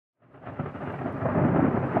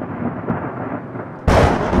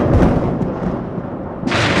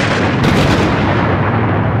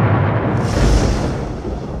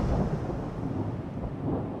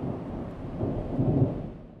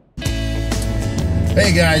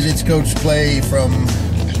Hey guys, it's Coach Clay from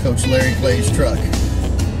Coach Larry Clay's Truck,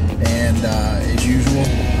 and as usual,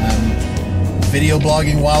 I'm video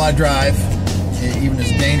blogging while I drive. Even as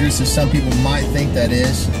dangerous as some people might think that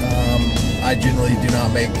is, I generally do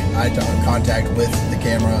not make eye contact with the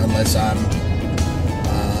camera unless I'm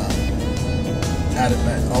at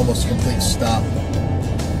almost a complete stop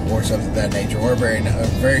or something of that nature, or very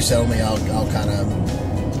seldomly I'll kind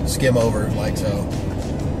of skim over like so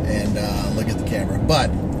and look at the camera. But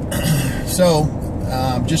so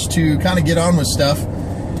just to kind of get on with stuff,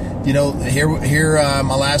 you know, here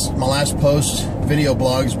my last post video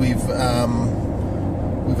blogs, we've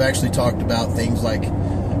actually talked about things like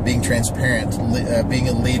being transparent, being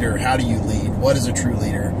a leader, how do you lead, what is a true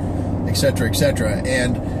leader, etc., etc.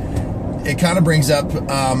 And it kind of brings up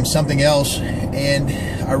something else, and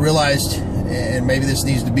I realized, and maybe this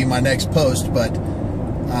needs to be my next post, but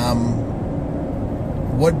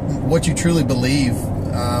what you truly believe,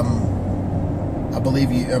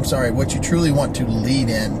 what you truly want to lead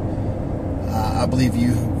in, I believe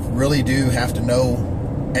you really do have to know,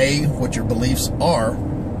 A, what your beliefs are,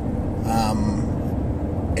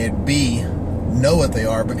 and B, know what they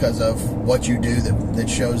are because of what you do that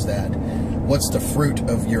shows that. What's the fruit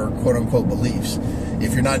of your quote-unquote beliefs?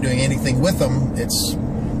 If you're not doing anything with them, it's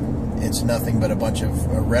nothing but a bunch of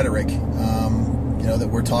rhetoric, you know, that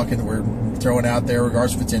we're throwing out there,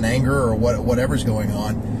 regardless if it's in anger or whatever's going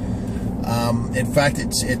on. In fact,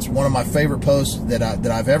 it's one of my favorite posts that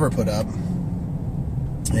I've ever put up.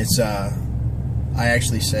 It's I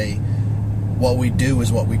actually say, what we do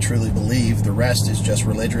is what we truly believe. The rest is just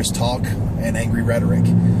religious talk and angry rhetoric.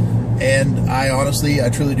 And I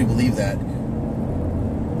truly do believe that.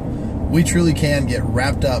 We truly can get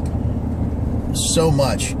wrapped up so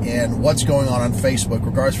much in what's going on Facebook,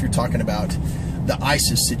 regardless if you're talking about the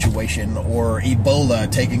ISIS situation or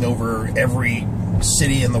Ebola taking over every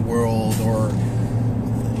city in the world, or,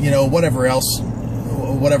 you know, whatever else,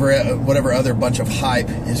 whatever other bunch of hype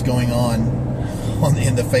is going on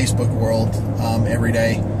in the Facebook world every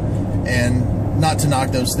day. And not to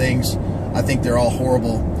knock those things, I think they're all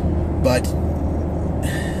horrible, but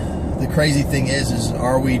the crazy thing is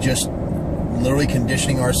are we just literally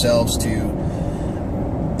conditioning ourselves to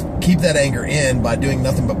keep that anger in by doing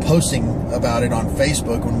nothing but posting about it on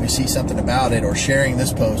Facebook when we see something about it, or sharing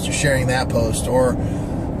this post or sharing that post? Or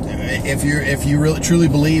if you really truly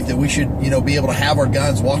believe that we should, you know, be able to have our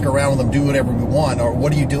guns, walk around with them, do whatever we want, or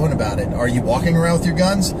what are you doing about it? Are you walking around with your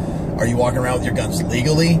guns? Are you walking around with your guns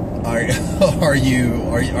legally? Are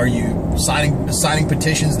you signing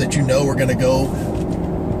petitions that you know are going to go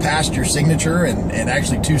past your signature and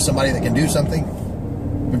actually to somebody that can do something?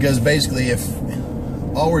 Because basically, if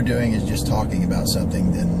all we're doing is just talking about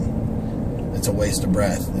something, then it's a waste of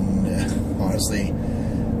breath. And honestly,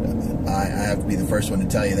 I have to be the first one to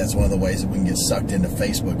tell you that's one of the ways that we can get sucked into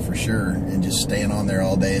Facebook for sure, and just staying on there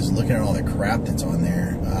all day is looking at all the crap that's on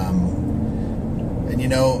there. And you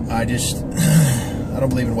know, I don't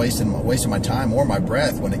believe in wasting my time or my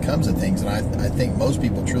breath when it comes to things, and I think most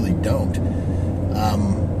people truly don't.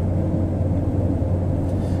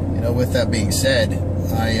 You know, with that being said,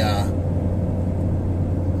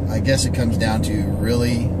 I guess it comes down to,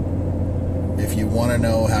 really, if you want to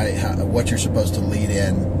know what you're supposed to lead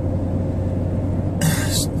in,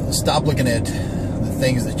 stop looking at the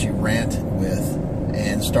things that you rant with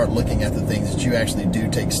and start looking at the things that you actually do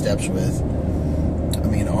take steps with. I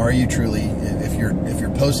mean, are you truly, if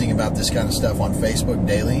you're posting about this kind of stuff on Facebook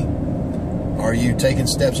daily, are you taking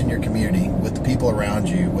steps in your community with the people around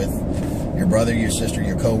you, with your brother, your sister,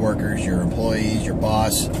 your co-workers, your employees, your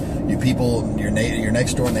boss, your people, your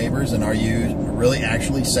next door neighbors? And are you really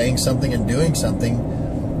actually saying something and doing something?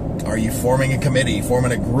 Are you forming a committee,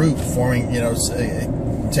 forming a group, forming, you know,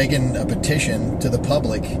 taking a petition to the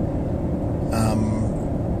public,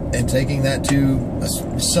 and taking that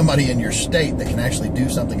to somebody in your state that can actually do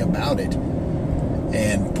something about it,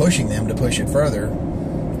 and pushing them to push it further,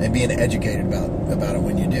 and being educated about it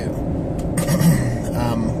when you do?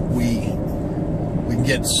 We can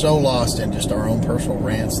get so lost in just our own personal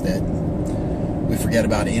rants that we forget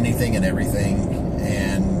about anything and everything,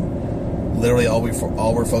 and literally all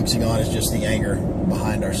we're focusing on is just the anger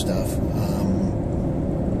behind our stuff.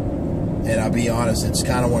 And I'll be honest, it's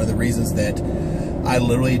kind of one of the reasons that I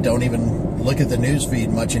literally don't even look at the news feed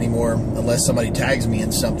much anymore, unless somebody tags me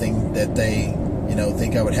in something that they, you know,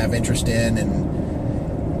 think I would have interest in.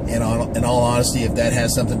 And in all honesty, if that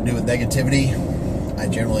has something to do with negativity, I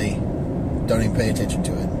generally don't even pay attention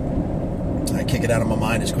to it. I kick it out of my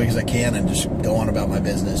mind as quick as I can and just go on about my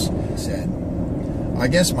business. I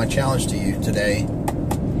guess my challenge to you today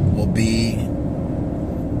will be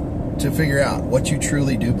to figure out what you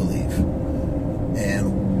truly do believe.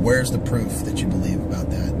 And where's the proof that you believe about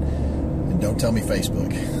that? And don't tell me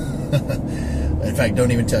Facebook. In fact,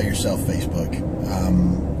 don't even tell yourself Facebook.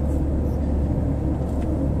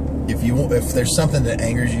 If there's something that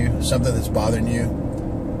angers you, something that's bothering you,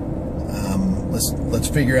 let's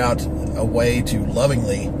figure out a way to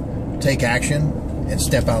lovingly take action and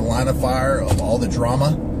step out of line of fire of all the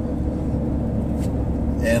drama,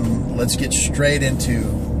 and let's get straight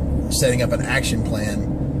into setting up an action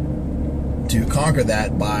plan to conquer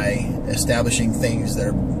that by establishing things that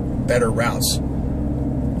are better routes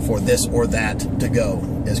for this or that to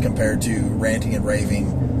go, as compared to ranting and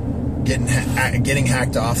raving, getting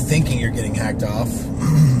hacked off, thinking you're getting hacked off,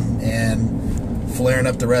 and flaring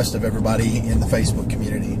up the rest of everybody in the Facebook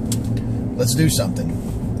community. Let's do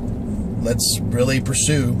something. Let's really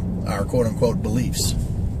pursue our quote-unquote beliefs.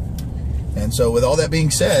 And so with all that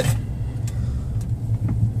being said,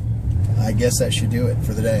 I guess that should do it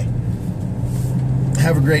for the day.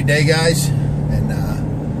 Have a great day, guys, and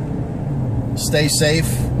stay safe.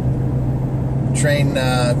 Train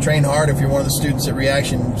hard if you're one of the students at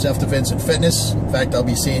Reaction Self-Defense and Fitness. In fact, I'll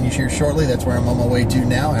be seeing you here shortly. That's where I'm on my way to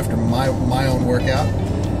now after my own workout.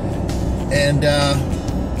 And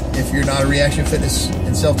if you're not a Reaction Fitness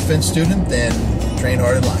and Self-Defense student, then train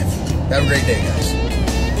hard in life. Have a great day, guys.